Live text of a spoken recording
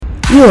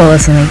You are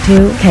listening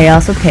to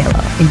Chaos with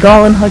Kayla, a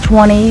girl in her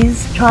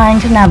 20s trying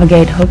to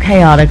navigate her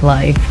chaotic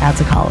life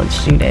as a college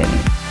student.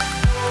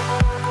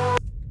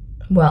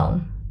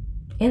 Well,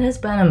 it has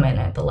been a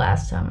minute the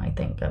last time I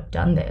think I've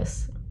done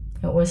this.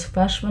 It was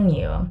freshman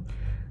year,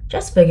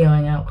 just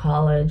figuring out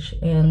college,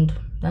 and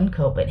then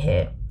COVID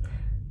hit.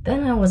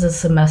 Then I was a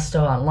semester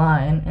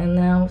online, and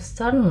now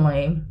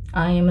suddenly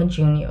I am a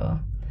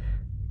junior,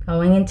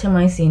 going into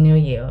my senior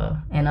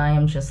year, and I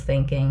am just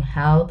thinking,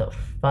 how the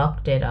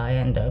fuck did I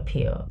end up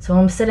here? So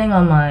I'm sitting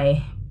on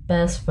my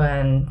best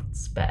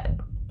friend's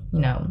bed.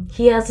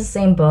 He has the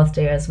same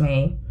birthday as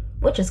me,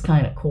 which is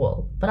kind of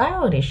cool, but I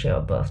already share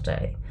a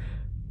birthday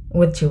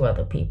with 2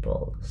 other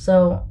people,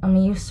 so I'm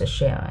used to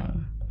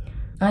sharing.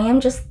 I am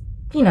just,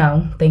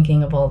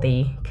 thinking of all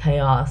the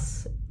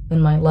chaos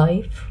in my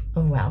life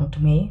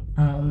around me.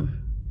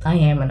 I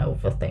am an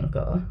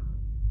overthinker.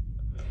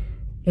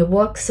 It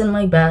works in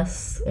my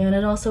best, and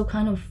it also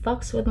kind of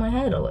fucks with my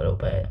head a little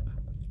bit.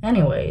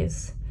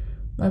 Anyways,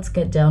 let's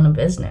get down to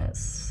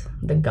business.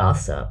 The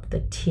gossip,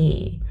 the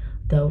tea,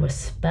 the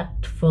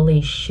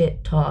respectfully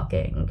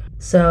shit-talking.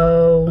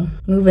 So,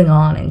 moving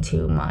on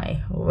into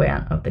my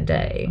rant of the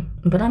day.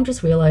 But I'm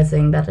just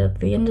realizing that at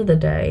the end of the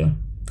day,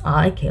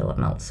 Kayla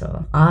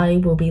Meltzer, I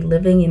will be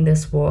living in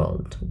this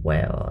world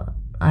where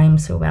I'm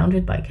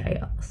surrounded by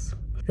chaos.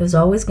 There's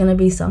always going to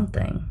be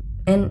something,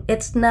 and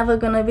it's never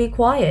going to be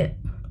quiet.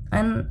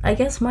 And I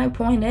guess my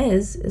point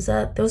is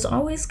that there's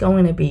always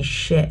going to be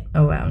shit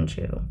around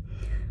you,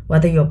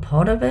 whether you're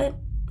part of it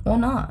or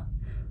not.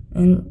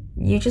 And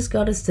you just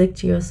gotta stick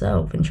to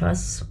yourself and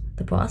trust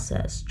the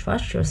process.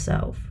 Trust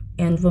yourself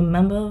and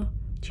remember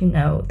to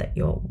know that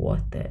you're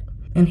worth it.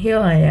 And here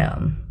I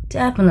am,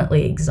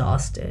 definitely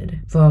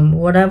exhausted from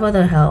whatever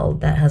the hell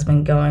that has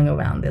been going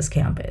around this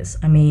campus.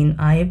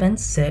 I have been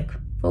sick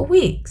for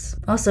weeks.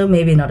 Also,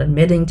 maybe not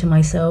admitting to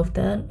myself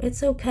that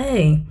it's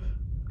okay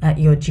at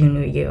your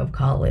junior year of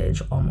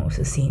college, almost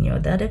a senior,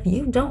 that if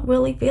you don't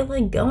really feel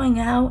like going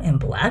out and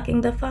blacking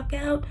the fuck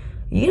out,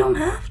 you don't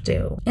have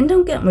to. And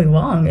don't get me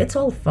wrong, it's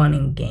all fun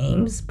and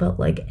games, but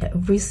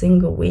every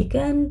single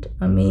weekend,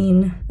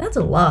 that's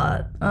a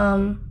lot.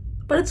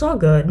 But it's all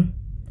good.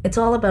 It's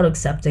all about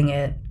accepting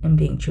it and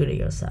being true to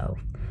yourself.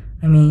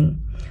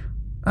 I'm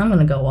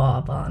gonna go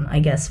off on,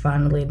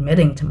 finally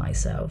admitting to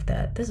myself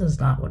that this is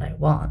not what I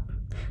want.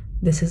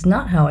 This is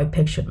not how I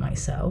pictured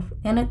myself,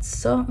 and it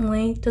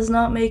certainly does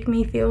not make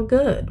me feel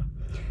good.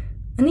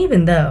 And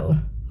even though,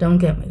 don't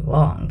get me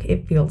wrong,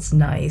 it feels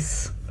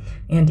nice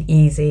and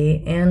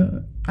easy,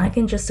 and I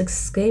can just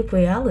escape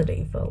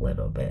reality for a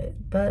little bit,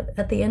 but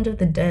at the end of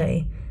the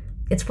day,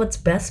 it's what's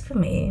best for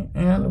me,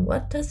 and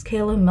what does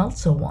Kayla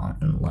Meltzer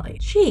want in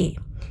life?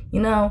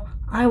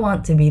 I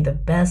want to be the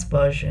best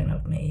version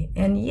of me,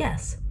 and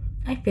yes,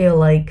 I feel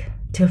like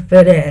to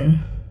fit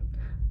in,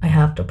 I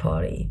have to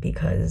party,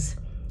 because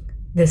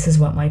this is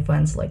what my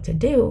friends like to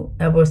do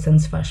ever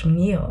since freshman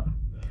year.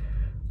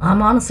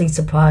 I'm honestly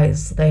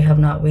surprised they have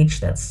not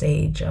reached that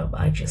stage of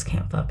I just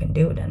can't fucking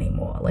do it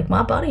anymore.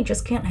 My body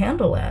just can't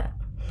handle that.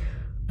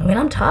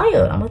 I'm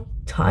tired. I'm a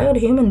tired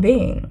human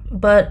being.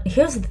 But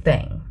here's the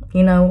thing.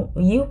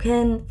 You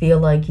can feel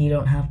like you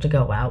don't have to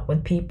go out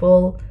with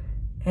people,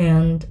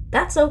 and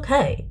that's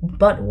okay.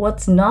 But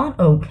what's not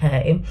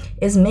okay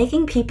is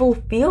making people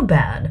feel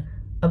bad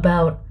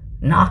about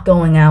not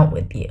going out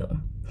with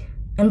you.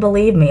 And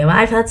believe me,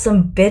 I've had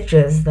some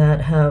bitches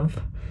that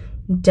have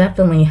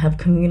definitely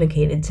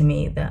communicated to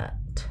me that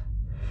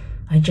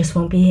I just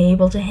won't be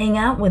able to hang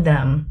out with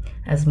them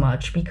as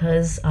much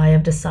because I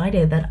have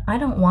decided that I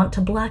don't want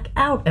to black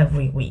out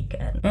every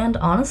weekend. And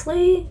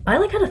honestly, I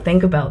had to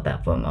think about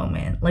that for a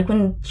moment.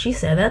 When she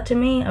said that to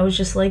me, I was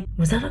just like,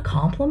 was that a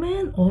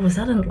compliment or was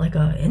that an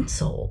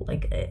insult?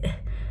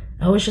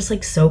 I was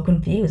just so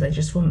confused. I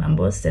just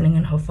remember sitting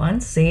in her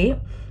front seat,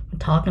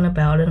 talking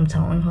about it. I'm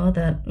telling her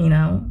that,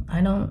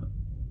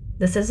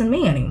 this isn't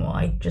me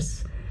anymore.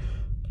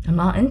 I'm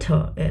not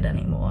into it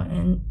anymore.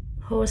 And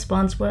her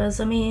response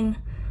was,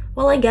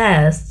 well, I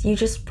guess you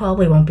just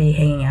probably won't be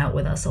hanging out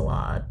with us a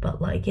lot,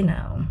 but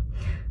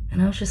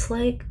And I was just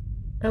like,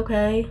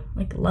 okay,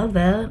 love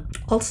that.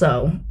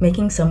 Also,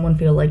 making someone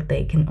feel like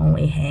they can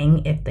only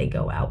hang if they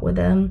go out with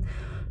them,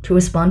 to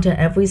respond to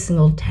every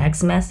single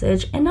text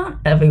message, and not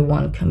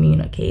everyone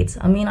communicates.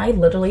 I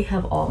literally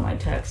have all my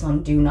texts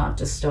on Do Not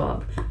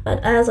Disturb.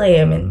 But as I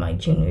am in my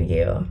junior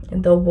year,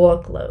 the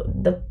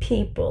workload, the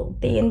people,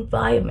 the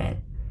environment,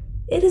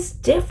 it is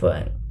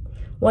different.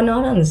 We're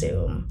not on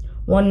Zoom.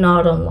 We're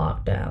not on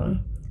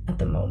lockdown at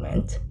the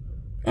moment.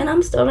 And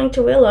I'm starting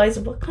to realize,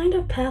 what kind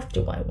of path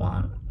do I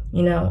want?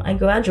 I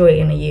graduate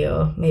in a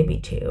year, maybe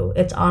 2.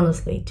 It's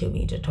honestly to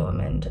be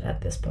determined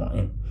at this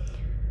point.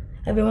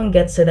 Everyone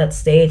gets to that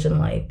stage in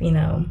life,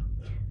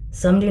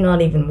 Some do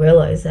not even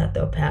realize that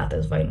their path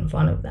is right in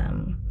front of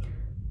them.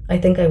 I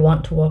think I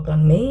want to work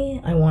on me.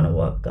 I want to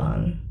work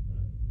on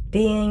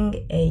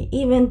being a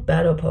even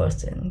better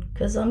person,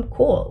 because I'm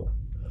cool.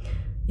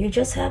 You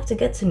just have to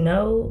get to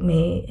know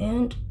me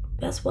and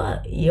guess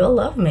what? You'll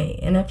love me.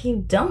 And if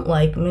you don't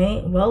like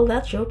me, well,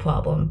 that's your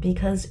problem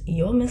because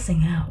you're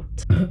missing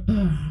out.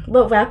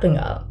 But wrapping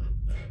up,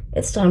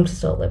 it's time to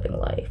start living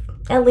life,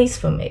 at least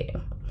for me.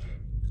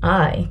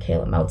 I,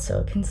 Kayla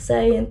Meltzer, can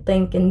say and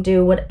think and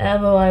do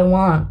whatever I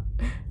want,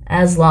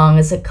 as long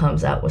as it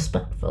comes out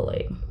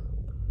respectfully.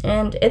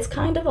 And it's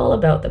kind of all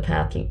about the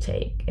path you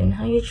take and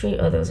how you treat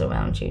others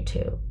around you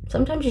too.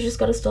 Sometimes you just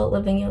gotta start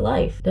living your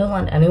life. Don't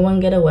let anyone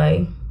get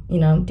away.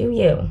 Do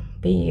you.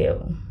 Be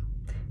you.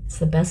 It's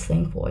the best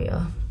thing for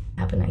you.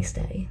 Have a nice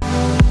day.